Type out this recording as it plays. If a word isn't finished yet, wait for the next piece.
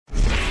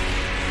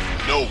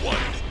No one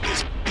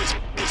is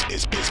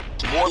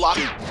more locked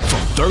in. From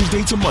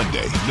Thursday to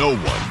Monday, no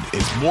one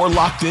is more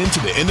locked into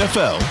the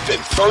NFL than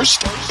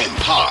First and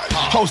Pod.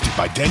 Hosted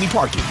by Danny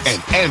Parkins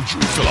and Andrew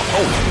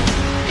Filippone.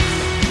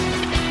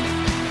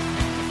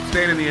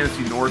 Staying in the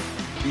NFC North,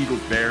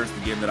 Eagles-Bears,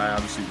 the game that I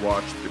obviously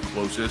watched the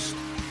closest.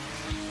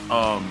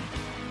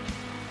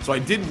 So I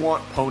did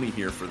want Pony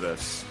here for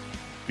this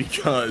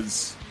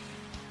because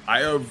I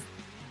have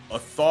a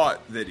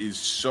thought that is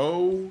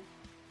so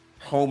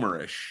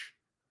homerish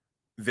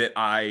that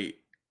I'm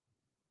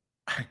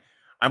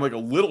like a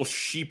little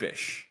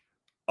sheepish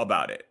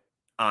about it,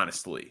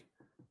 honestly.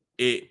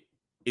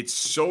 It's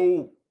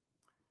so,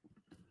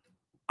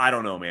 I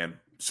don't know, man.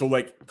 So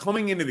like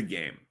coming into the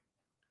game,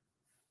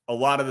 a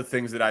lot of the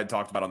things that I had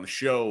talked about on the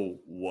show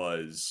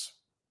was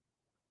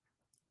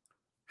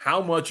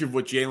how much of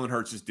what Jalen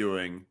Hurts is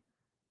doing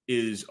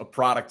is a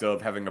product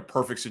of having a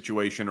perfect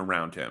situation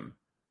around him.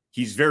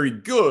 He's very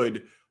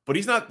good, but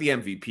he's not the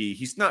MVP.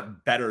 He's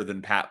not better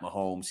than Pat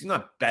Mahomes. He's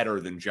not better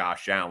than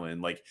Josh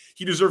Allen. Like,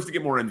 he deserves to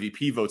get more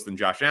MVP votes than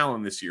Josh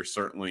Allen this year,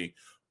 certainly,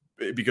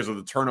 because of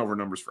the turnover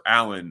numbers for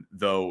Allen,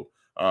 though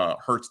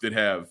Hurts did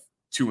have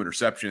 2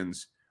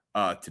 interceptions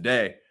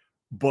today.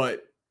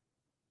 But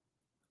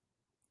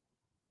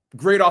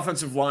great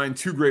offensive line,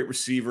 2 great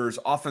receivers,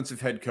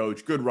 offensive head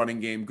coach, good running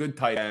game, good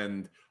tight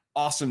end,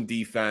 awesome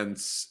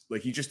defense.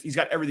 Like, he's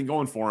got everything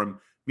going for him.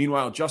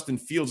 Meanwhile, Justin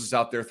Fields is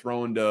out there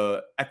throwing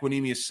to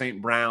Equanimeous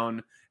St.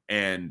 Brown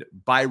and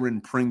Byron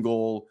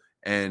Pringle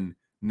and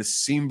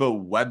Nasimba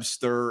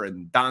Webster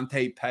and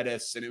Dante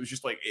Pettis. And it was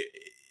just like, it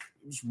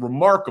was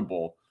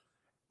remarkable.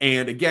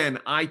 And again,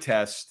 eye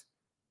test.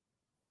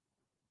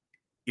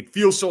 It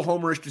feels so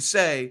homerish to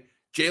say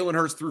Jalen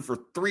Hurts threw for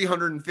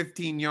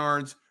 315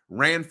 yards,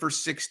 ran for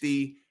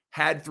 60,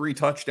 had 3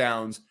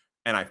 touchdowns,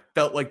 and I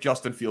felt like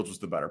Justin Fields was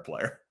the better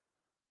player.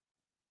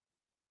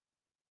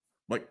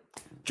 Like,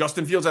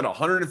 Justin Fields had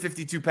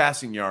 152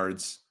 passing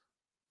yards,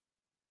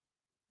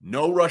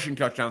 no rushing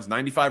touchdowns,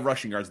 95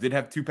 rushing yards, did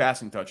have 2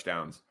 passing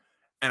touchdowns,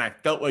 and I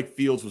felt like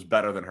Fields was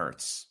better than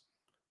Hurts.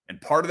 And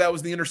part of that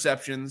was the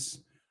interceptions,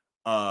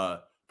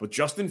 but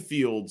Justin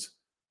Fields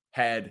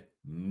had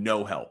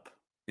no help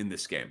in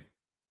this game.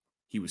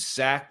 He was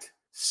sacked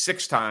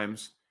 6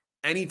 times.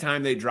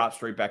 Anytime they dropped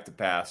straight back to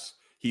pass,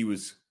 he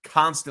was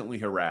constantly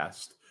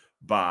harassed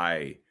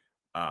by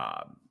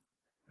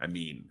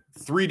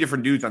 3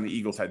 different dudes on the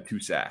Eagles had 2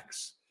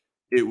 sacks.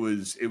 It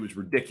was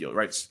ridiculous,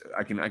 right?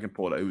 I can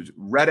pull it up. It was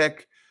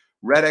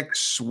Reddick,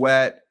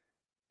 Sweat,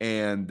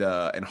 and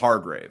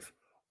Hargrave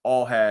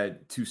all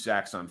had 2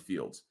 sacks on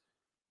Fields.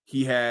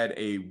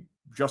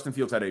 Justin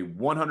Fields had a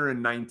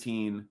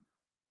 119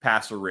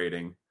 passer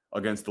rating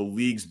against the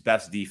league's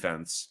best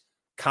defense,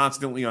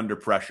 constantly under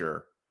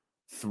pressure,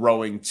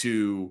 throwing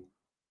to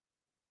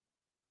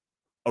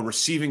a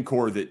receiving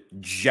core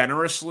that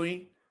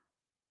generously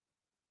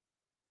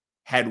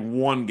had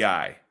 1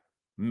 guy,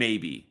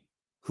 maybe,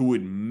 who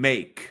would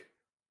make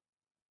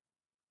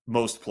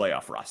most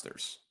playoff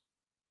rosters.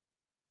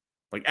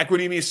 Like,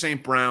 Equanimeous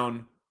St.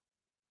 Brown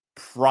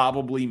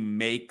probably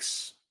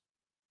makes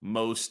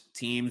most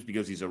teams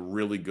because he's a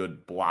really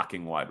good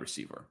blocking wide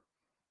receiver.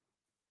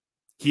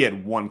 He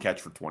had 1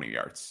 catch for 20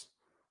 yards.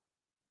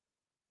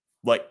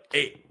 Like,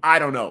 I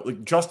don't know.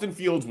 Like, Justin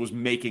Fields was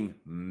making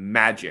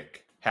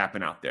magic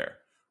happen out there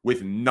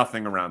with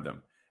nothing around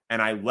him.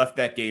 And I left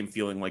that game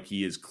feeling like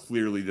he is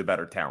clearly the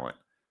better talent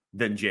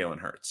than Jalen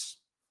Hurts.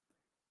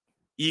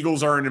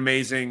 Eagles are an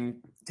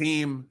amazing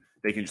team.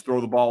 They can just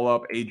throw the ball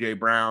up. A.J.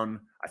 Brown,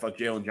 I thought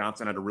Jalen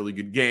Johnson had a really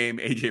good game.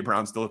 A.J.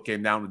 Brown still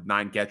came down with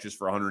 9 catches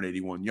for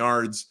 181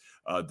 yards.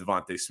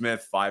 Devontae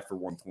Smith, 5 for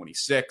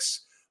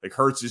 126. Like,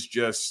 Hurts is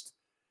just,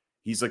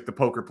 he's like the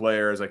poker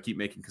player, as I keep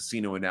making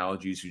casino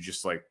analogies, who's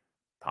just like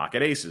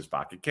pocket aces,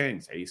 pocket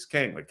kings, ace,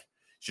 king. Like,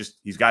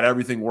 he's got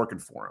everything working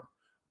for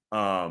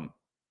him.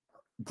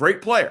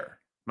 Great player.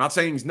 I'm not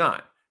saying he's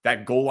not.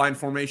 That goal line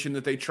formation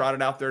that they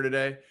trotted out there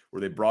today,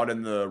 where they brought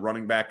in the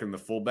running back and the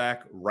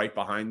fullback right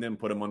behind them,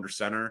 put him under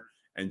center,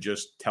 and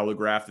just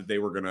telegraphed that they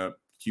were going to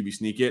QB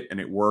sneak it, and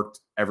it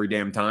worked every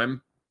damn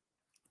time.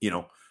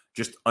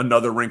 Just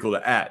another wrinkle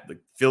to add.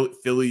 Like,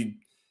 Philly,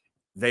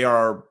 they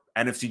are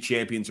NFC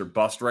champions or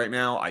bust right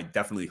now. I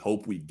definitely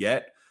hope we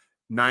get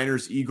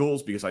Niners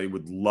Eagles, because I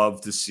would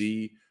love to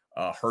see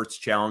Hurts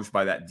challenged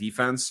by that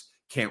defense.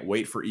 Can't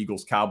wait for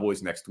Eagles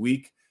Cowboys next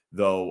week,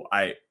 though.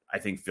 I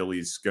think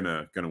Philly's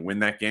gonna win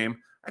that game.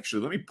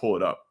 Actually, let me pull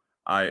it up.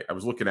 I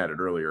was looking at it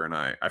earlier and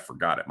I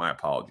forgot it. My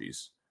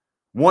apologies.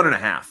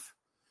 1.5.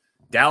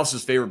 Dallas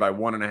is favored by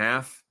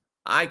 1.5.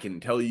 I can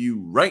tell you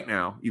right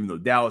now, even though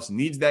Dallas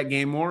needs that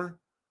game more,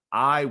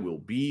 I will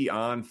be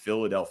on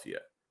Philadelphia.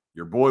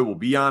 Your boy will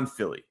be on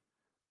Philly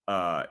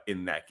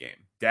in that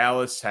game.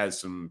 Dallas has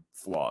some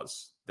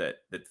flaws that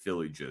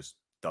Philly just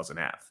doesn't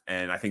have.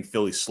 And I think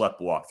Philly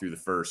sleptwalked through the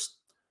first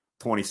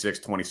 26,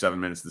 27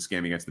 minutes of this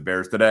game against the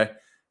Bears today.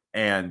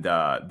 And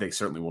they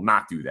certainly will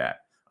not do that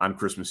on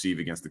Christmas Eve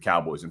against the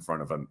Cowboys in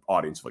front of an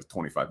audience of like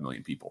 25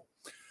 million people.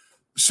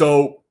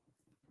 So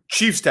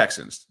Chiefs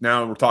Texans.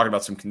 Now we're talking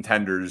about some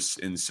contenders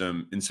in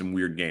some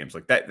weird games.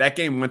 Like that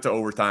game went to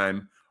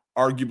overtime.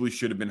 Arguably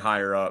should have been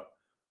higher up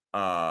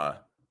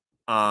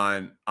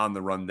on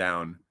the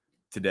rundown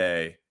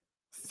today.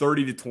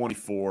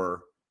 30-24.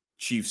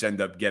 Chiefs end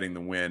up getting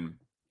the win.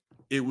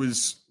 It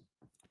was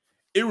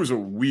a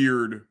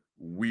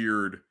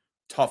weird,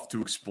 tough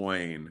to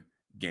explain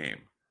game.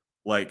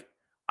 Like,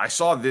 I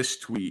saw this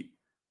tweet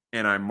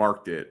and I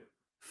marked it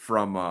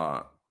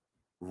from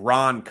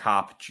Ron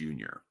Kopp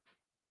Jr.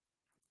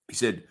 He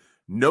said,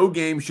 no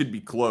game should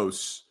be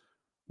close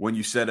when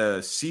you set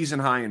a season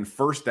high in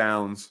first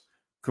downs,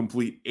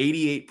 complete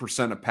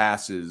 88% of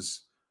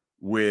passes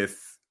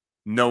with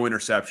no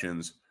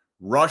interceptions,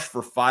 rush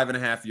for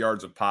 5.5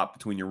 yards of pop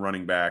between your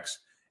running backs,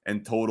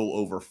 and total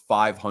over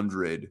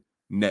 500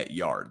 net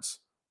yards.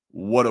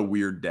 What a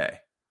weird day.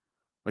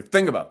 Like,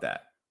 think about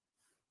that.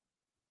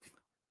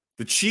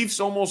 The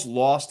Chiefs almost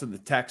lost to the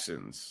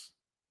Texans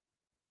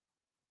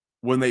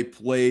when they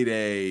played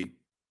a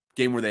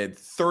game where they had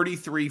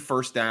 33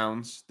 first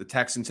downs. The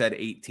Texans had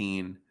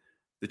 18.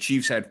 The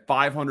Chiefs had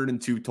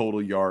 502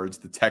 total yards.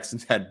 The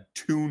Texans had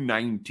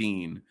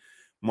 219.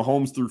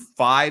 Mahomes threw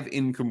 5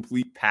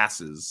 incomplete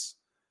passes,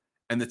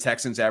 and the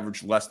Texans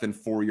averaged less than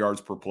 4 yards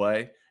per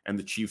play, and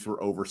the Chiefs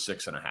were over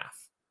 6.5.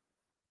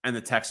 And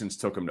the Texans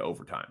took them to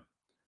overtime.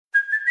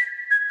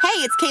 Hey,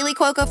 it's Kaylee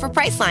Cuoco for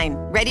Priceline.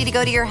 Ready to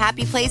go to your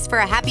happy place for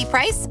a happy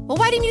price? Well,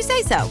 why didn't you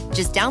say so?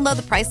 Just download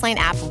the Priceline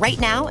app right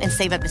now and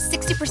save up to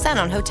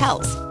 60% on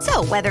hotels.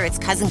 So whether it's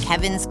Cousin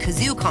Kevin's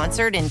Kazoo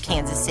Concert in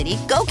Kansas City,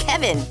 go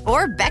Kevin,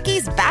 or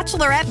Becky's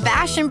Bachelorette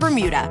Bash in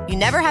Bermuda, you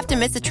never have to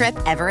miss a trip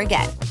ever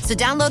again. So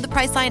download the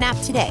Priceline app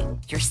today.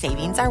 Your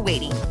savings are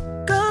waiting.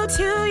 Go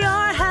to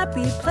your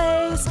happy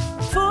place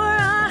for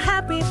a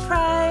happy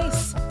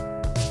price.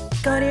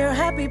 Go to your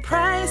happy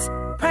price,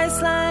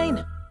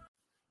 Priceline.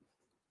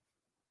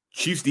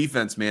 Chiefs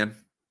defense, man,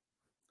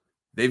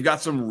 they've got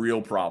some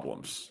real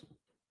problems.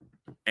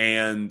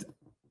 And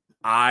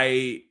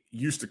I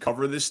used to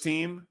cover this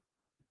team,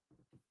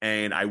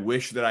 and I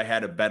wish that I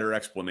had a better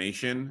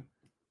explanation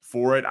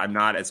for it. I'm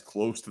not as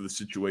close to the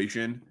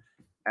situation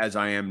as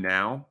I am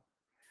now.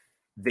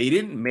 They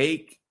didn't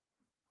make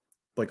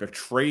like a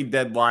trade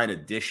deadline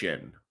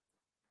addition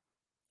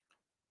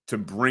to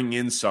bring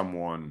in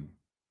someone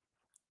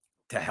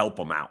to help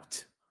them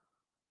out.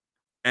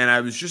 And I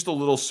was just a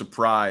little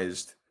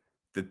surprised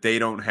that they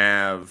don't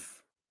have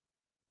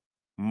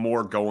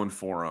more going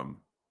for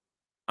them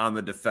on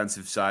the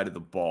defensive side of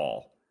the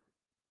ball.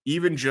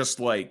 Even just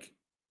like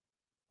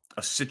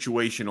a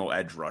situational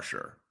edge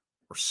rusher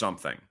or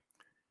something.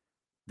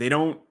 They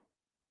don't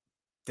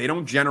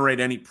generate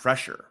any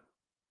pressure.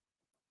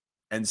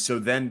 And so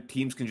then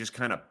teams can just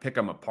kind of pick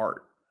them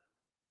apart.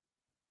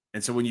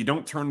 And so when you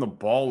don't turn the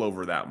ball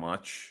over that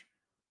much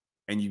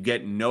and you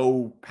get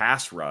no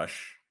pass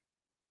rush,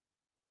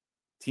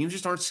 teams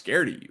just aren't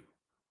scared of you.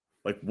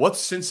 Like, what's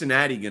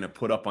Cincinnati going to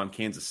put up on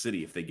Kansas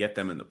City if they get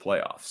them in the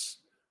playoffs?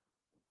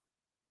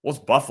 What's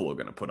Buffalo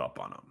going to put up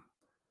on them?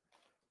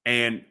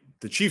 And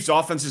the Chiefs'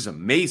 offense is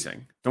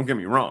amazing. Don't get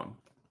me wrong.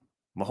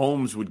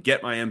 Mahomes would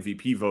get my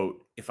MVP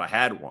vote if I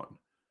had one.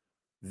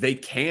 They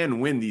can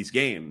win these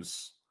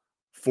games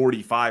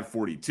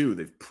 45-42.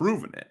 They've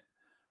proven it.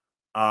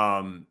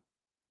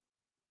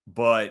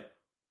 But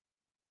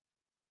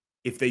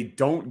if they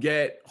don't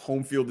get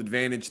home field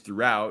advantage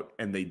throughout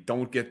and they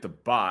don't get the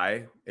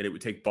bye, and it would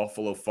take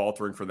Buffalo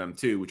faltering for them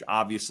too, which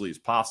obviously is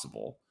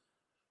possible.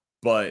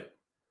 But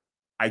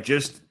they're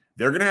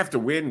going to have to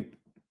win,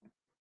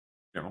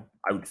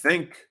 I would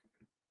think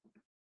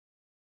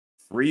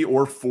 3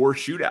 or 4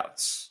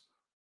 shootouts,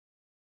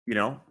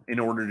 in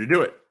order to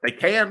do it. They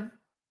can.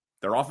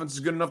 Their offense is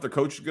good enough. Their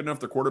coach is good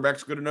enough. Their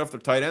quarterback's good enough. Their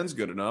tight end's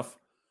good enough.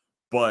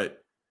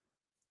 But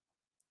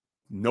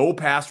no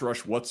pass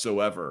rush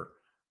whatsoever.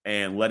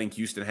 And letting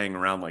Houston hang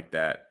around like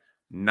that,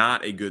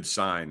 not a good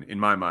sign, in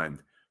my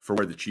mind, for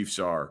where the Chiefs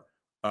are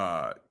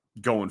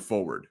going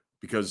forward.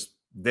 Because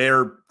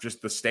they're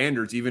just the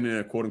standards, even in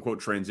a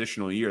quote-unquote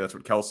transitional year. That's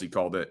what Kelsey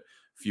called it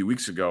a few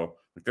weeks ago.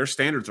 Like, their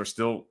standards are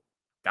still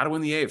got to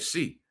win the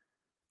AFC.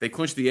 They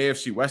clinched the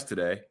AFC West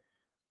today.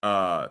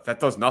 That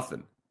does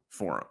nothing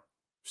for them.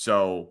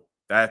 So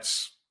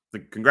that's the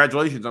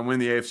congratulations on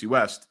winning the AFC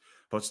West,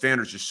 but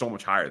standards just so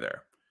much higher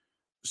there.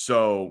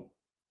 So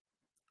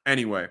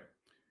anyway,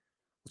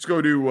 let's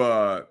go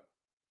to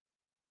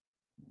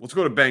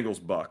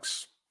Bengals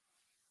Bucks.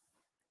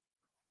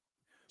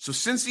 So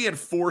Cincy had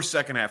 4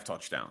 second-half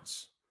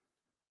touchdowns,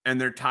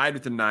 and they're tied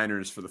with the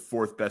Niners for the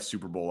 4th best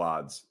Super Bowl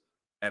odds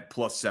at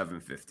plus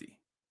 750.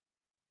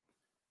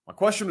 My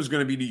question was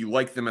going to be, do you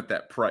like them at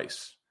that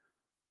price?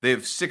 They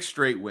have 6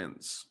 straight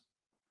wins.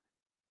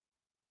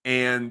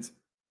 And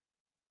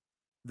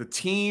the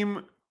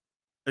team,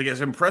 like, as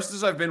impressed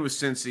as I've been with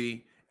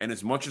Cincy, and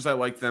as much as I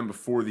liked them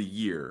before the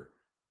year,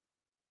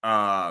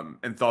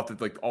 and thought that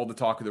like all the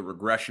talk of the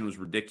regression was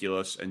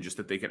ridiculous and just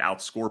that they could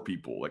outscore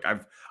people. Like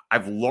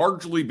I've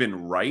largely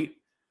been right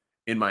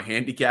in my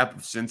handicap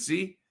of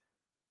Cincy.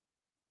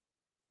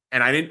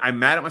 And I'm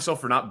mad at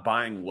myself for not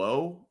buying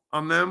low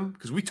on them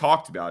because we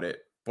talked about it,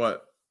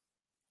 but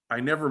I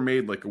never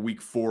made like a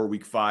week 4,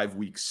 week 5,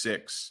 week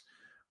 6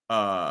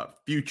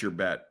 future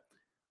bet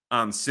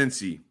on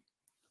Cincy.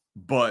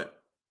 But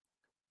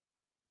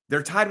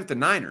they're tied with the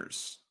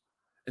Niners.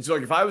 And so,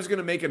 like, if I was going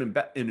to make an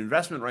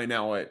investment right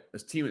now at a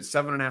team at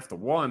 7.5 to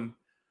 1,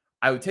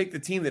 I would take the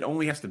team that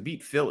only has to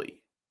beat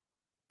Philly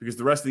because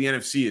the rest of the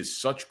NFC is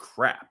such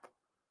crap.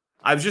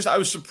 I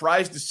was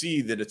surprised to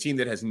see that a team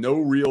that has no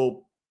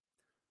real,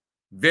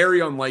 very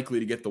unlikely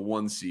to get the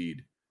 1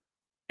 seed,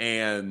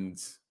 and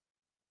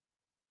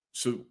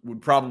so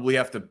would probably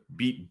have to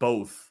beat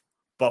both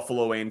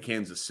Buffalo and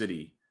Kansas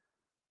City,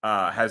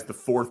 has the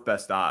 4th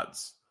best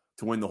odds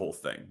to win the whole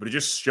thing. But it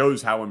just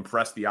shows how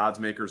impressed the odds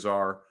makers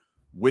are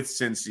with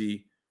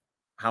Cincy,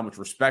 how much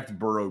respect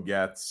Burrow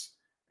gets,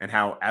 and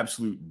how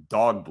absolute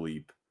dog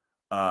bleep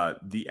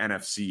the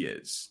NFC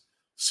is.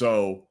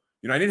 So,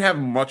 I didn't have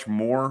much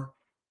more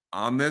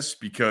on this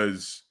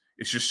because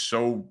it's just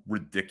so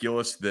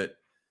ridiculous that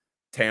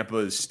Tampa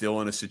is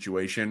still in a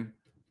situation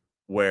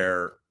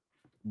where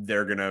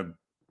they're going to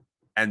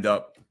end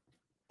up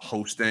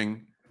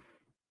hosting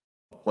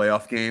a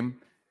playoff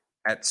game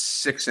at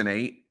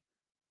 6-8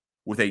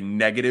 with a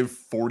negative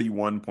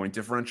 41 point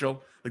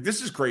differential. Like,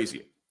 this is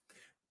crazy.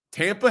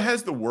 Tampa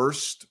has the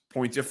worst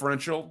point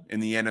differential in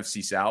the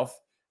NFC South,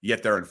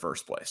 yet they're in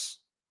first place.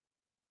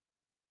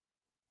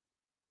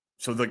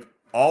 So, like,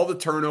 all the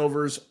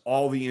turnovers,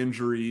 all the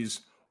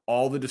injuries,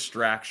 all the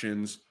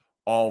distractions,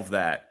 all of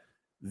that,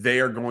 they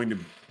are going to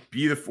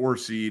be the 4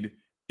 seed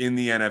in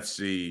the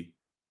NFC,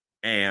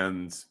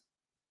 and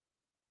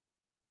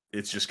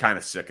it's just kind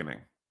of sickening,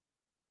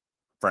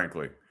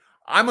 frankly.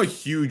 I'm a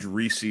huge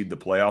reseed the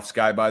playoffs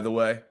guy, by the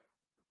way.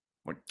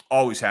 Like,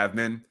 always have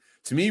been.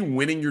 To me,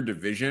 winning your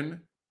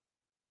division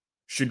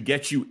should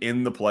get you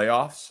in the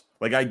playoffs.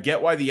 Like, I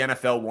get why the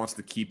NFL wants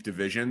to keep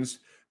divisions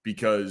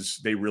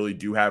because they really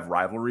do have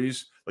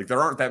rivalries. Like,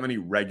 there aren't that many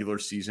regular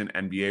season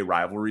NBA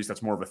rivalries.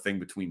 That's more of a thing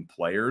between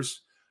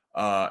players.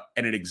 And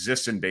it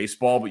exists in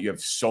baseball, but you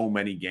have so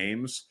many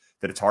games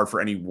that it's hard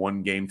for any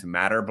one game to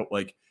matter. But,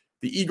 like,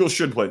 the Eagles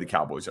should play the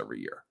Cowboys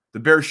every year. The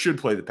Bears should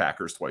play the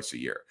Packers twice a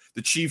year.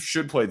 The Chiefs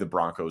should play the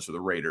Broncos or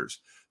the Raiders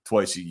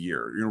twice a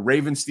year.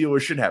 Ravens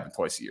Steelers should happen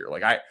twice a year.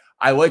 Like,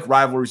 I like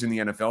rivalries in the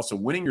NFL, so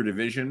winning your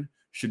division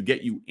should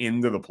get you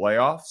into the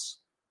playoffs.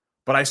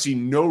 But I see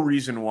no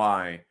reason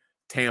why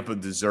Tampa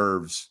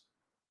deserves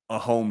a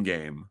home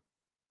game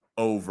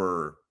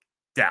over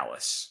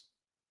Dallas.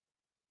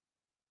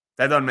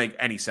 That doesn't make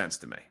any sense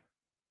to me.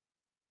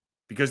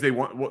 Because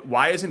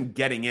why isn't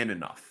getting in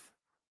enough?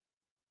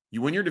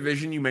 You win your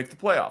division, you make the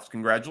playoffs.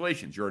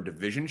 Congratulations. You're a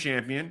division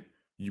champion.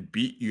 You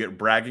get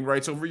bragging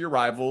rights over your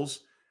rivals,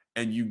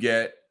 and you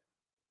get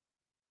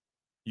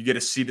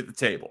a seat at the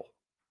table.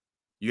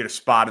 You get a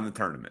spot in the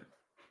tournament.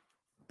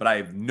 But I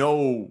have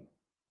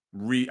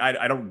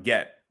I don't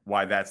get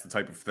why that's the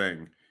type of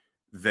thing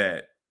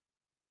that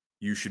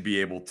you should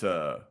be able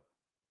to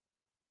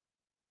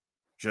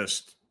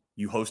just,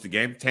 you host a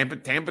game.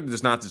 Tampa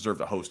does not deserve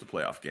to host a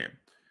playoff game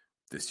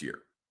this year.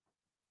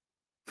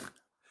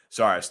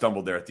 Sorry, I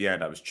stumbled there at the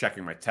end. I was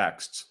checking my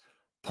texts.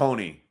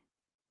 Pony,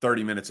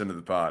 30 minutes into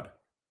the pod.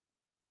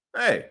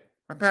 Hey,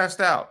 I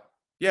passed out.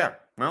 Yeah,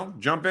 well,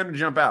 jump in or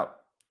jump out.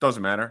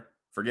 Doesn't matter.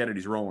 Forget it.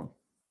 He's rolling.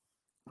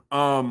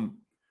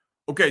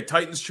 Okay,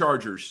 Titans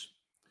Chargers.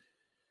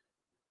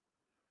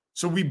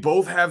 So we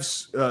both have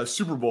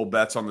Super Bowl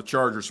bets on the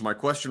Chargers. So my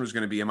question was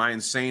going to be, am I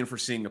insane for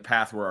seeing a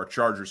path where our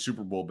Chargers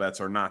Super Bowl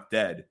bets are not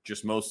dead,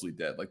 just mostly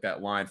dead, like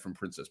that line from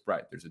Princess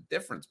Bride? There's a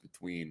difference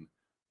between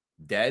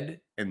dead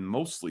and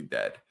mostly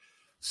dead.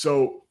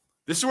 So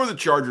this is where the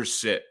Chargers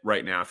sit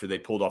right now after they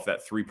pulled off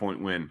that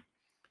 3-point win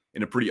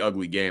in a pretty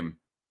ugly game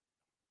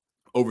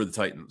over the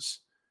Titans.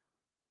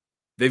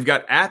 They've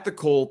got at the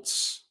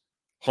Colts,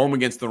 home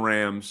against the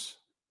Rams,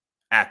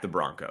 at the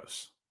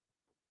Broncos.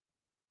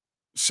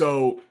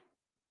 So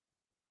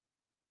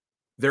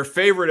they're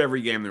favored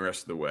every game the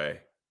rest of the way.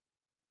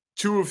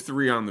 2 of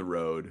 3 on the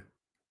road.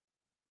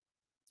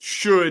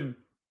 Should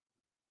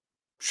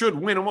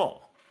win them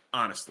all,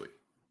 honestly.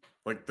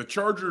 Like, the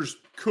Chargers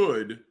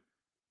could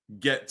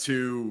get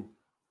to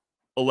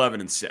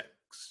 11-6,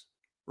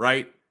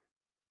 right?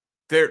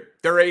 They're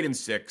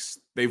 8-6.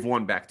 They've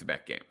won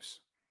back-to-back games.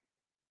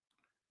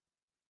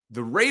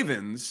 The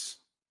Ravens,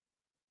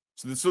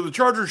 so the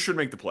Chargers should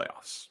make the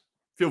playoffs.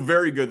 Feel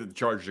very good that the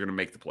Chargers are going to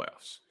make the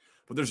playoffs.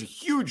 But there's a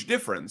huge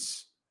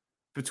difference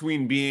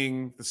between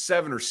being the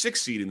 7 or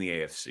 6 seed in the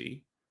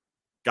AFC.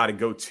 Got to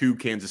go to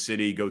Kansas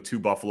City, go to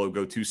Buffalo,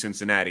 go to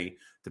Cincinnati,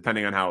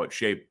 depending on how it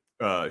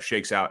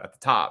shakes out at the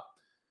top.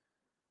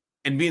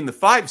 And being the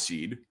 5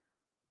 seed,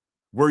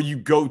 where you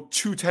go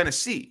to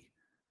Tennessee,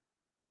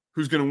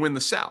 who's going to win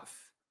the South.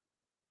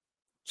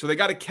 So they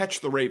got to catch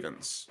the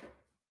Ravens,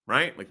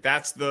 right? Like,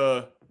 that's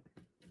the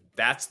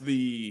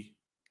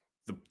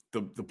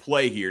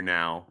play here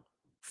now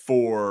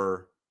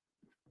for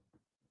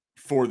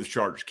the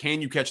Chargers.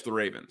 Can you catch the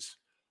Ravens?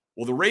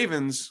 Well, the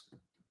Ravens,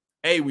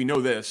 we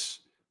know this,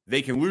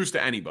 they can lose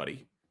to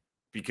anybody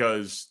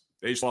because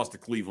they just lost to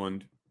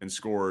Cleveland and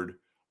scored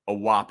a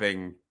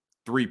whopping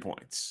 3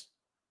 points.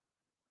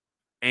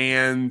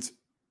 And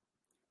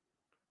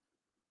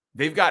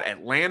they've got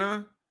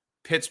Atlanta,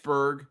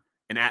 Pittsburgh,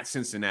 and at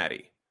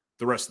Cincinnati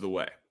the rest of the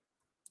way.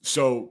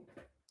 So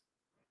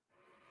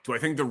do I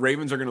think the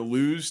Ravens are going to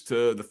lose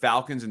to the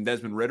Falcons and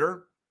Desmond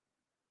Ridder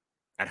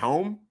at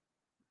home?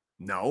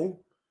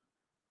 No.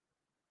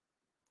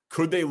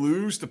 Could they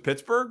lose to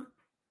Pittsburgh,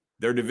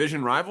 their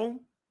division rival?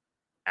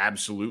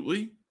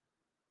 Absolutely.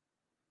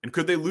 And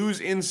could they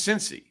lose in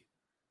Cincy?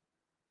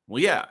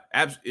 Well, yeah,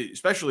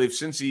 especially if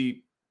Cincy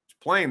is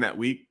playing that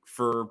week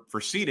for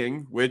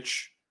seeding,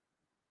 which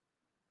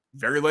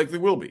very likely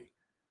will be.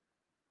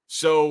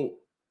 So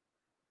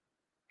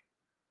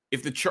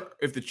if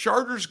the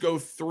Chargers go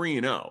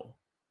 3-0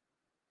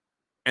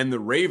 and the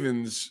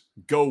Ravens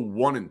go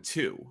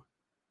 1-2,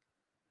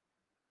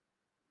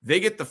 they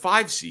get the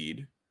 5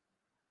 seed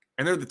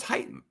and they're the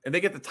Titans, and they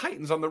get the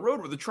Titans on the road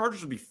where the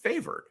Chargers would be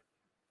favored,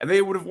 and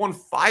they would have won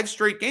 5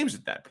 straight games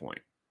at that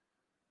point.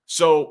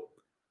 So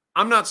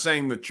I'm not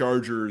saying the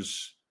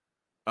Chargers,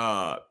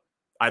 I'd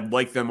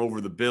like them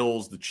over the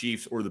Bills, the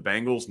Chiefs, or the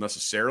Bengals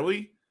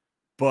necessarily,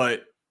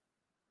 but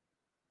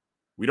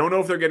we don't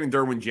know if they're getting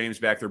Derwin James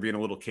back. They're being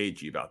a little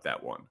cagey about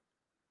that one.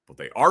 But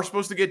they are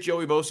supposed to get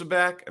Joey Bosa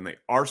back, and they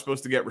are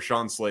supposed to get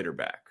Rashawn Slater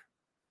back.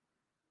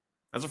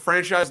 That's a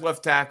franchise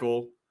left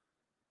tackle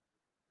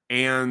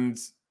and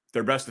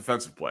their best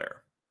defensive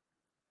player.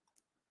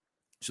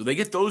 So they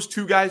get those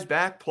 2 guys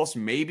back, plus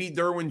maybe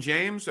Derwin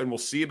James, and we'll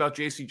see about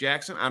J.C.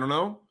 Jackson. I don't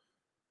know.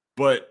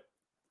 But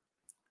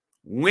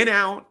win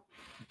out,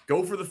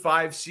 go for the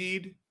 5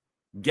 seed,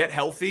 get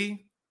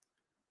healthy.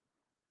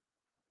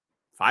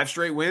 5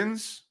 straight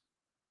wins.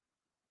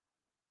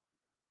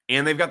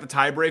 And they've got the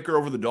tiebreaker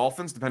over the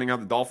Dolphins, depending on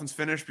how the Dolphins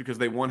finish, because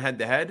they won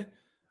head-to-head.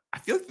 I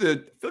feel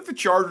like the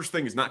Chargers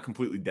thing is not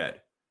completely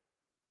dead,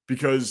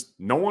 because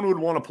no one would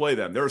want to play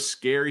them. They're a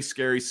scary,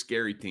 scary,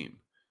 scary team.